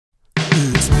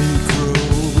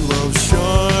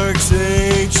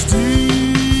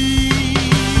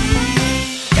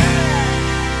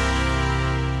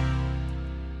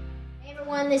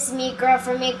This is Mika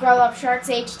from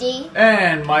MicroLovesSharksHD.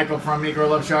 And Michael from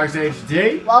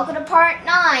MicroLovesSharksHD. Welcome to part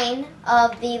 9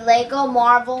 of the Lego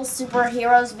Marvel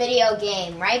Superheroes video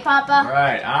game. Right, Papa?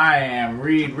 Right, I am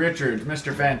Reed Richards,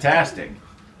 Mr. Fantastic.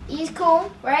 He's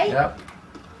cool, right? Yep.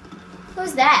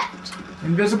 Who's that?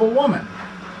 Invisible Woman.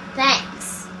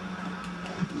 Thanks.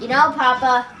 You know,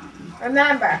 Papa,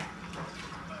 remember.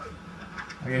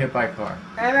 I get hit by a car.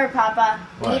 Remember, Papa,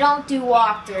 What? we don't do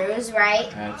walkthroughs, right?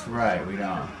 That's right, we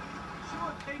don't.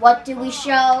 What do we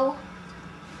show?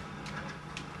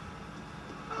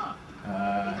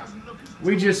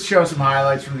 We just show some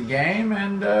highlights from the game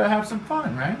and have some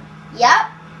fun, right?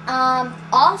 Yep.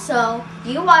 Also,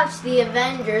 you watched the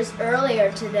Avengers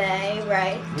earlier today,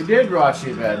 right? We did watch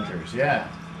the Avengers, yeah.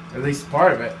 At least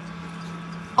part of it.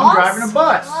 I'm driving a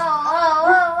bus.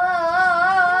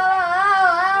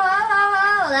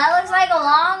 That looks like a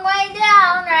long way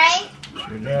down, right?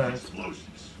 Sure does.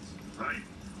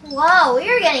 Whoa,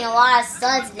 we're getting a lot of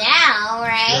studs now,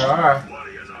 right? Sure are.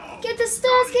 Get the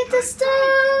studs, get the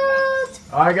studs!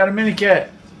 Oh, I got a mini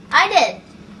kit. I did.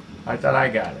 I thought I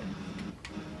got it.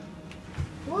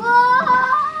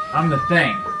 Whoa! I'm the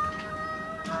thing.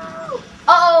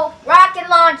 Uh-oh, rocket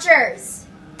launchers!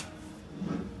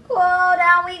 Whoa,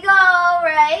 down we go,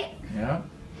 right? Yeah.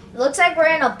 Looks like we're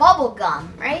in a bubble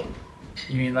gum, right?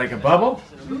 You mean like a bubble?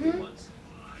 Mm-hmm.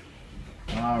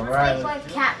 All It's right. like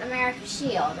Captain America's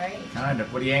shield, right? Kind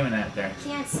of. What are you aiming at there?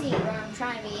 Can't see what I'm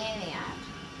trying to be aiming at.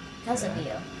 Because of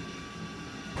you.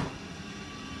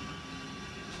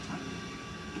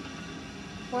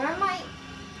 Where am I?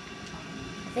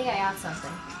 I think I got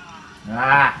something.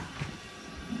 Ah.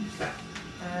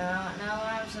 I don't know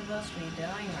what I'm supposed to be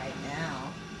doing right now.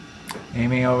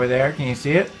 Aiming over there. Can you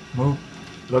see it? Move.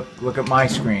 Look at my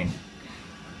screen.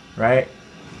 Right.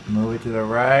 Move it to the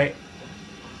right.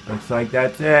 Looks like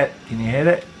that's it. Can you hit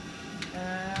it?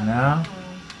 No?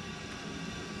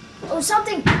 Oh,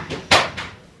 something!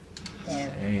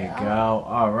 There you go.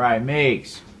 All right,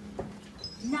 Meeks.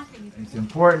 It's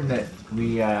important that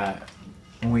we,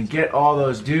 when we get all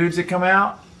those dudes that come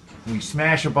out, we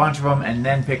smash a bunch of them and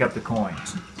then pick up the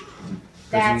coins.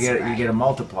 That's Because right. you get a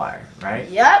multiplier, right?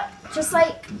 Yep. Just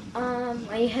like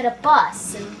when you hit a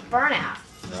bus in Burnout.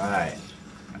 Right.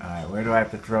 All right. Where do I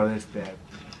have to throw this bit?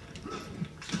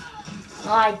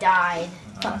 Oh, I died.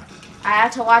 I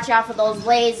have to watch out for those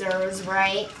lasers,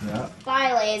 right? Yep.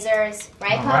 Bye, lasers.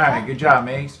 Right, All Papa? right. Good job,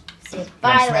 Meeks. Say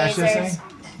bye, Smash this lasers.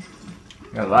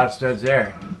 thing? Got a lot of studs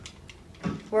there.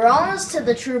 We're almost to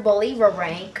the True Believer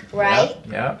rank, right?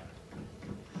 Yep.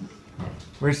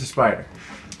 Where's the spider?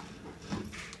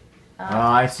 Oh,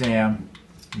 I see him.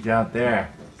 He's out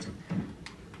there.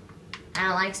 I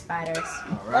don't like spiders.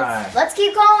 All right. Let's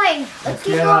keep going. Let's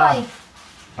keep get going.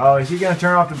 Oh, is he going to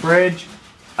turn off the bridge?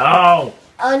 Oh,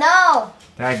 Oh no,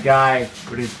 that guy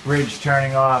with his bridge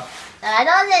turning off. that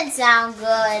doesn't sound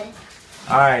good.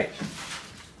 All right.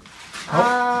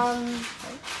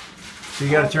 So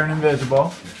you got to turn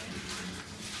invisible.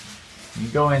 You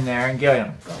go in there and get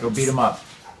him. Go beat him up.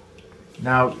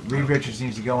 Now, Reed Richards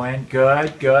needs to go in.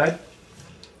 Good, good.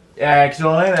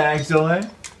 Excellent, excellent.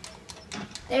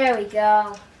 There we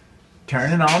go.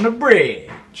 Turning on the bridge.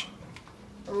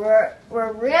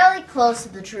 We're really close to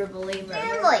the True Believer.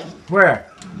 Really? Where?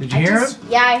 Did you hear him?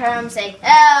 Yeah, I heard him say,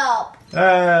 help!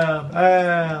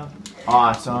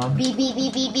 Awesome. B, B, B,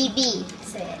 B, B, B.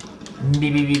 Say it.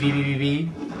 Beep, beep, beep, beep, beep, beep, beep.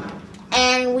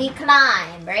 And we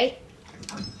climb, right?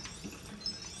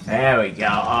 There we go.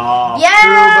 Oh,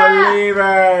 Yeah! True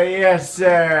Believer. Yes,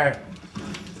 sir.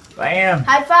 Bam.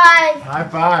 High five! High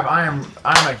five.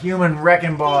 I'm a human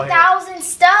wrecking ball here. 3,000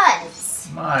 studs!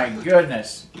 My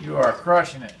goodness. You are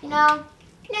crushing it. You know,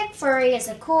 Nick Fury is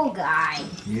a cool guy.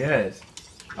 He is.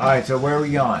 All right, so where are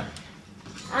we going?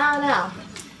 I don't know.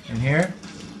 In here?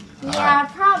 Yeah,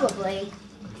 probably.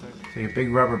 It's like a big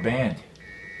rubber band.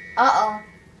 Uh-oh.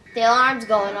 The alarm's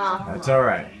going off. That's all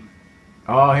right.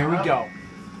 Oh, here we go.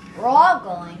 We're all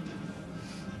going.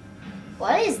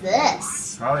 What is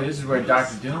this? Probably this is where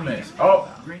Dr. Doom is. Oh,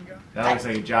 that looks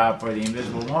like a job for the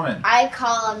Invisible Woman. I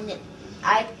call him...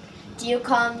 Do you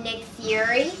call him Nick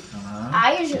Fury? Uh-huh.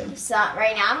 I usually... So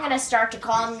right now I'm going to start to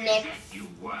call him Nick...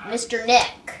 Mr.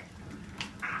 Nick.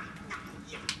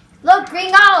 Look,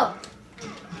 Green Goblin!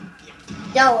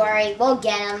 Don't worry, we'll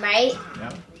get him, right?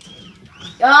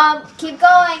 Yep. Keep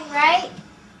going, right?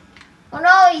 Oh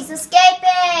no, he's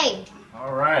escaping!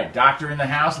 All right, Doctor in the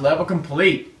house, level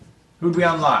complete. Who'd we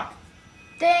unlock?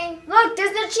 Ding. Look,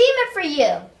 there's an achievement for you.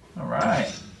 All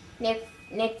right.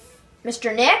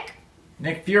 Mr. Nick?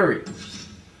 Nick Fury.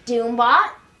 Doombot?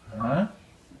 Huh?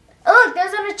 Oh, look,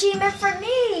 there's an achievement for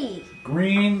me.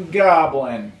 Green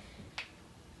Goblin.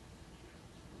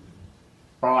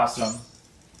 Awesome.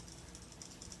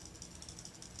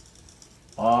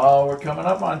 Oh, we're coming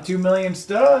up on 2 million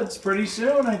studs pretty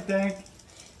soon, I think.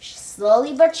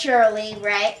 Slowly but surely,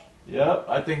 right? Yep,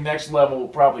 I think next level will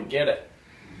probably get it.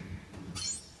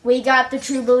 We got the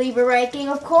True Believer ranking,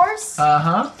 of course.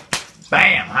 Uh-huh.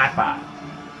 Bam! High five.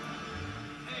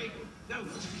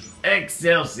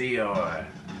 Excelsior.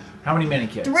 How many mini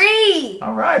kits? 3!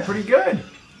 All right, pretty good.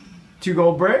 2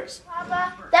 gold bricks.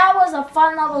 Papa, that was a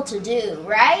fun level to do,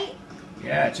 right?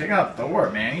 Yeah, check out Thor,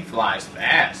 man. He flies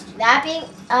fast. That being,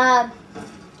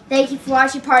 thank you for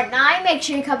watching part 9. Make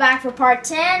sure you come back for part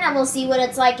 10, and we'll see what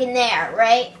it's like in there,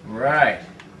 right? Right.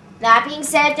 That being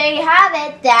said, there you have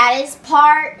it. That is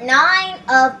part 9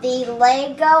 of the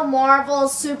Lego Marvel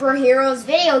Superheroes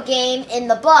video game in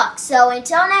the book. So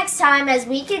until next time, as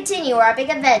we continue our big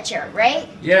adventure, right?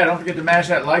 Yeah, don't forget to mash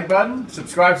that like button.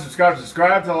 Subscribe.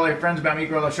 Tell all your friends about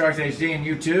MicroLovesSharksHD and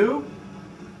YouTube.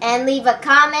 And leave a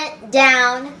comment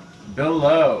down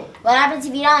Below. What happens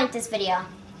if you don't like this video?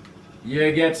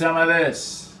 You get some of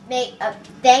this.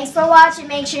 Thanks for watching.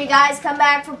 Make sure you guys come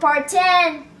back for part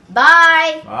 10.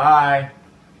 Bye. Bye.